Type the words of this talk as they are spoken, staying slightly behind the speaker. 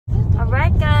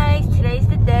Alright guys, today's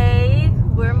the day.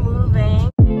 We're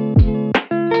moving.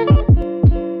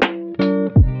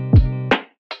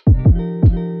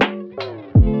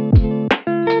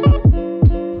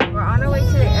 We're on our way to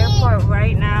the airport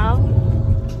right now.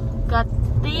 Got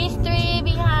these three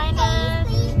behind us.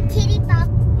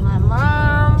 My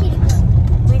mom.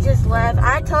 We just left.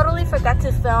 I totally forgot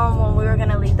to film when we were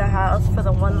gonna leave the house for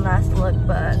the one last look,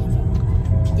 but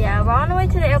yeah, we're on the way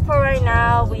to the airport right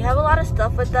now. We have a lot of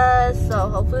stuff with us, so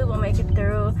hopefully we'll make it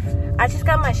through. I just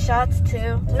got my shots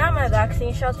too. Not my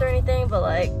vaccine shots or anything, but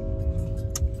like,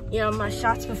 you know, my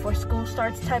shots before school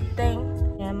starts type thing.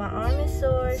 And my arm is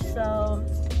sore, so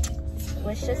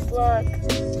wish us luck.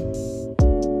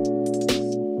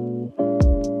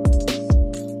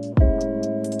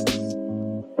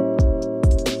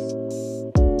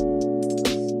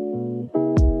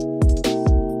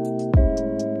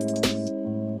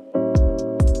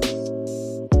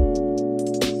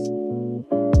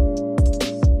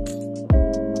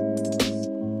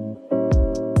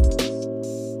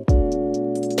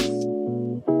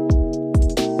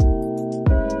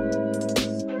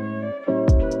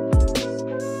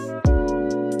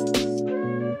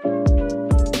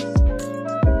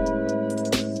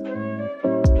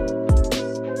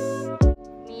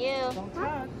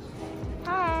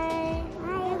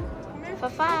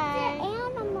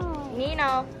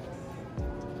 Nino.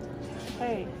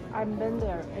 Hey, I've been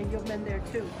there, and you've been there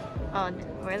too. Oh,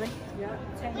 really? Yeah,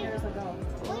 10 years ago.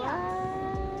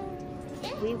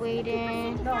 What? We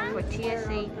waiting for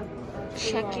TSA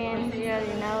check-in, you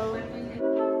already know.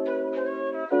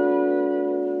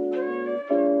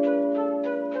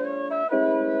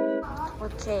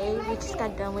 Okay, we just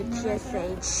got done with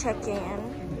TSA check-in.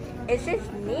 Is this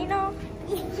Nino?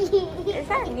 Is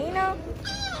that Nino?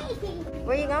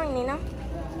 Where are you going, Nino?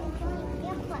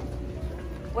 Airport.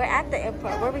 We're at the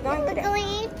airport. Where are we going today? We're going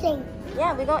airplane.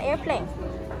 Yeah, we're going airplane.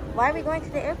 Why are we going to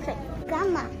the airplane?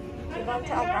 Grandma. We're going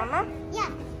to our grandma? Yeah.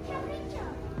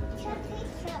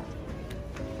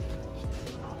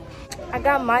 I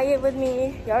got Maya with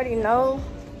me. You already know.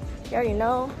 You already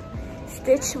know.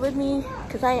 Stitch with me,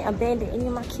 because I ain't abandoned any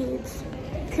of my kids.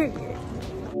 Period.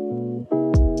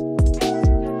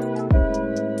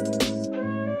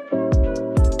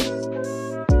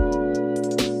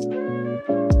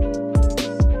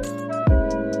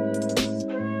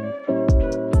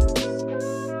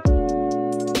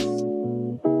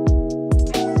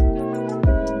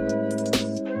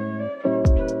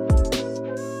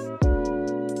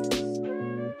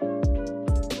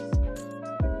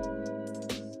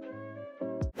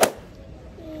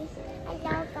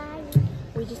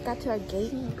 We just got to our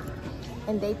gate,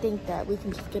 and they think that we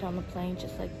can just get on the plane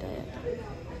just like that.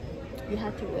 You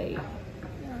have to wait.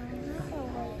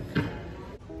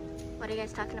 What are you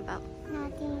guys talking about?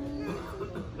 Nothing.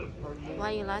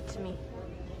 Why you lied to me?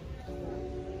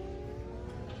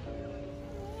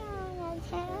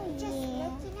 Just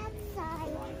looking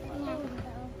outside.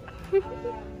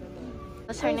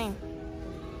 What's her name?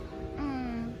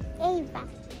 Ava.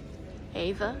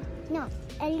 Ava? No,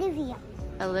 Olivia.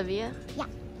 Olivia? Yeah.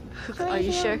 Are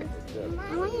you sure?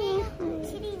 My name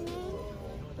is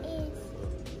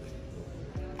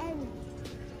Ellie.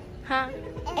 Huh?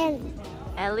 Ellie.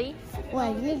 Ellie?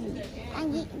 Well, Lily.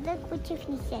 And look what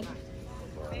Tiffany said.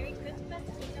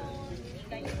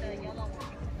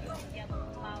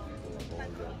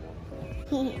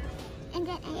 And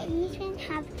then I even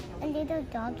have a little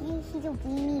doggy. He's a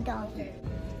weenie doggy.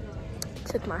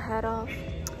 Took my hat off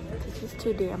because it's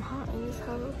too damn hot in this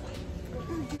house.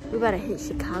 We better hit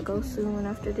Chicago soon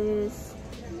after this.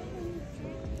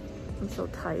 I'm so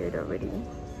tired already.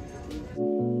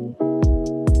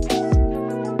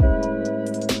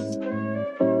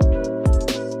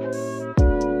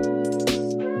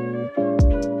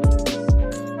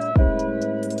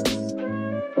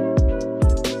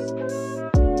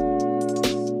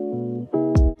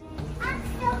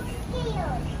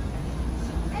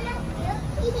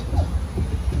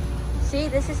 See,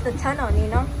 this is the tunnel,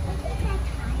 Nino.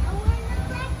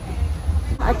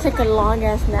 I took a long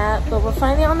ass nap, but we're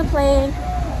finally on the plane.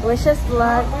 Wish us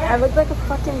luck. I look like a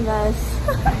fucking mess.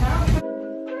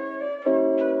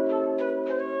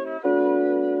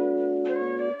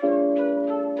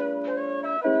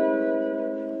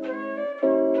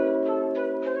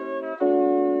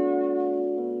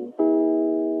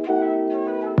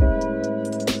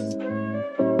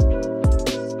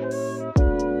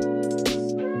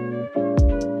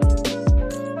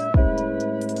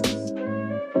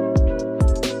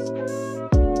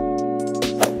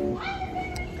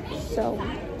 So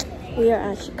we are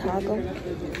at Chicago.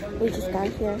 We just got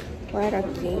here. We're at our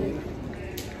gate.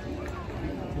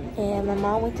 And my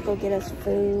mom went to go get us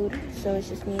food, so it's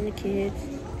just me and the kids.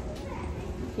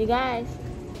 You guys,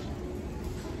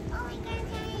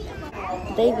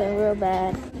 they've been real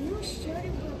bad.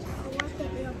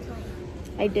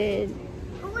 I did.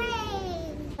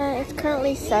 It's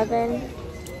currently 7.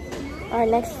 Our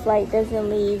next flight doesn't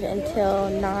leave until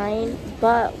 9,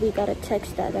 but we got a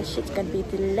text that shit's gonna be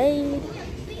delayed.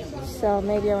 So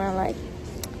maybe around like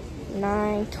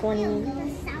 9:20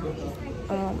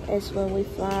 is when we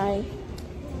fly.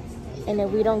 And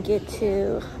then we don't get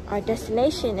to our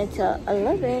destination until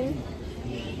 11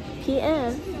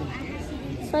 p.m.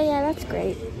 So yeah, that's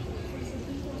great.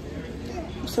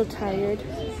 I'm so tired.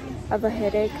 I have a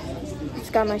headache.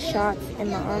 Just got my shots and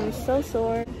my arm is so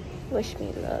sore. Wish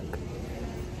me luck.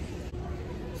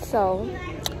 So,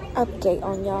 update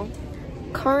on y'all.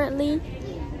 Currently,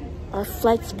 our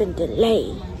flight's been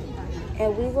delayed.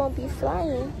 And we won't be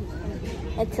flying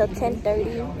until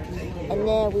 10:30. And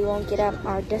then we won't get out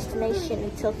our destination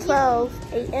until 12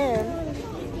 a.m.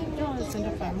 So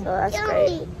that's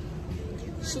great.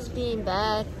 She's being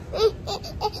bad.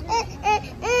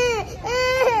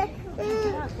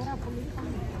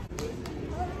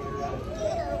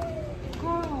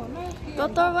 Go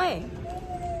throw away.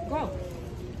 Go.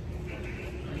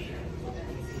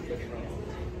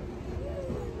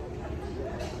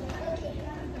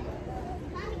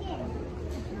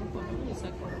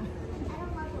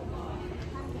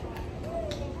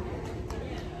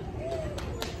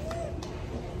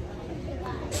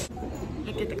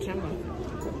 Look at the camera.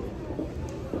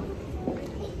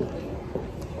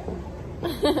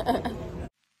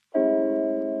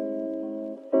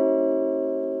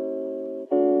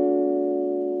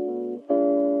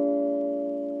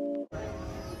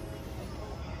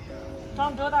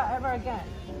 Don't do that ever again.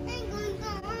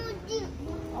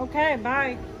 Okay,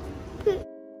 bye.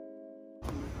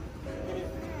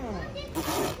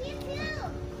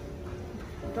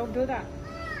 Don't do that.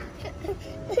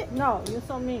 No, you're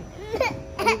so mean.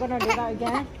 Are you gonna do that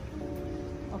again?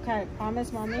 Okay,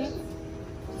 promise, mommy.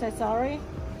 Say sorry.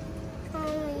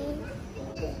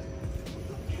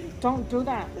 Don't do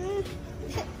that.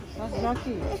 That's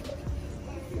lucky.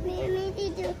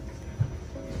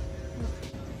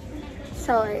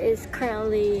 So it is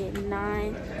currently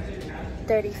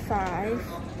 9:35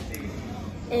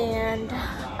 and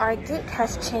our gate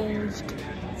has changed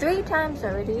 3 times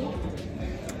already,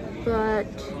 but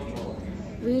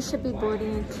we should be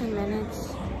boarding in 10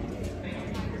 minutes.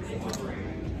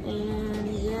 And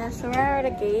yeah, so we're at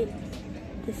a gate.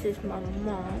 This is my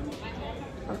mom.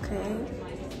 Okay.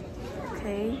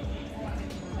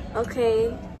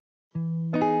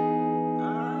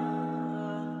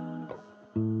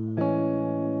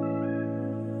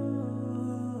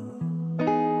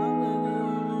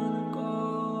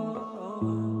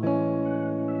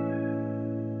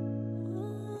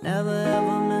 Never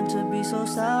ever meant to be so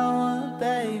sour,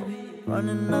 baby.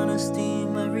 Running out of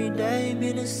steam every day,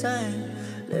 be the same.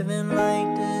 Living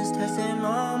like this, testing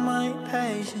all my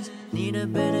patience. Need a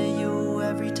bit of you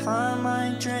every time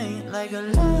I drink. Like a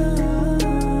love,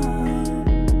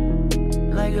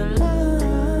 like a love.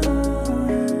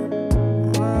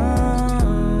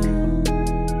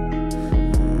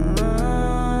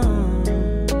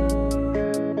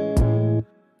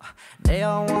 They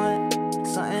all want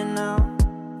something now.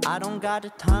 I don't got the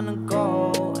time to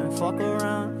go and fuck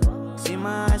around. See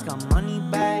my eyes got money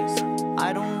bags,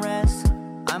 I don't rest.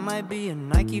 I might be a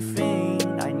Nike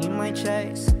fiend, I need my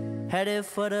checks. Headed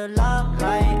for the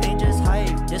limelight, ain't just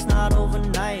hype, just not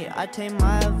overnight. I take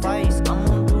my advice, I'm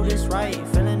gonna do this right.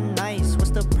 Feeling nice,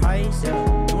 what's the price?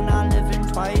 Yeah, do not living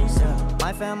twice. Yeah,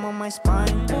 my fam on my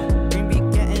spine, yeah. Green be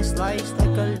getting sliced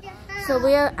like a. So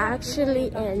we are actually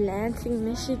in Lansing,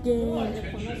 Michigan.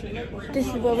 This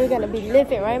is where we're gonna be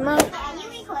living, right, Mom? Are you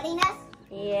recording us?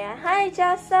 Yeah. Hi,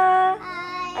 Jessa.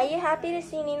 Hi. Are you happy to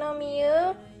see Nino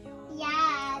Miu?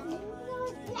 Yeah.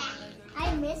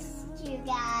 I missed you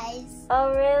guys.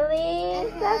 Oh, really?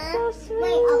 That's so sweet.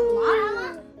 Wait, a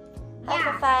lot?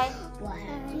 High five. What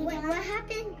happened?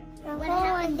 What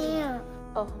happened there?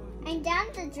 Oh. I'm down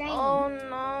the drain. Oh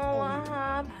no, what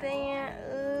happened?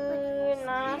 Ooh,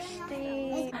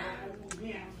 nasty.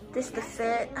 This the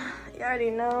fit. You already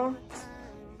know.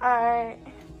 Alright.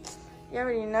 You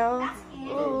already know.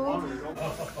 Ooh.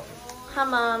 Hi,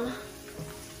 Mom.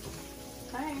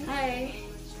 Hi. Hi.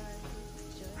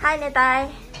 Hi,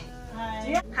 Nedai.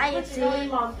 Hi. Hi, Itzy.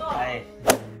 Hi.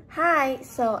 Hi,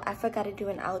 so I forgot to do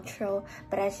an outro,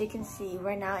 but as you can see,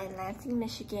 we're now in Lansing,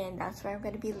 Michigan. That's where I'm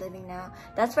going to be living now.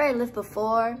 That's where I lived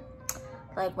before,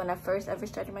 like when I first ever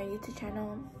started my YouTube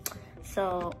channel.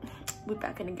 So we're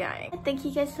back in the gang. Thank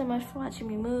you guys so much for watching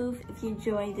me move. If you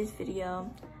enjoyed this video,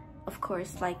 of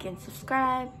course, like and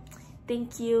subscribe.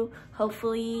 Thank you.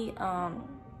 Hopefully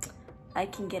I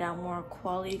can get out more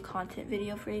quality content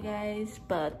video for you guys,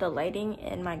 but the lighting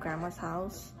in my grandma's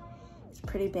house is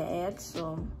pretty bad,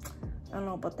 so I don't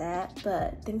know about that.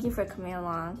 But thank you for coming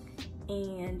along,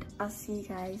 and I'll see you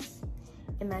guys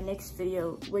in my next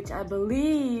video, which I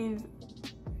believe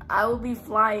I will be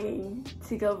flying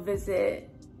to go visit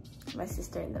my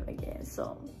sister and them again.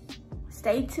 So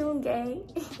stay tuned, gang.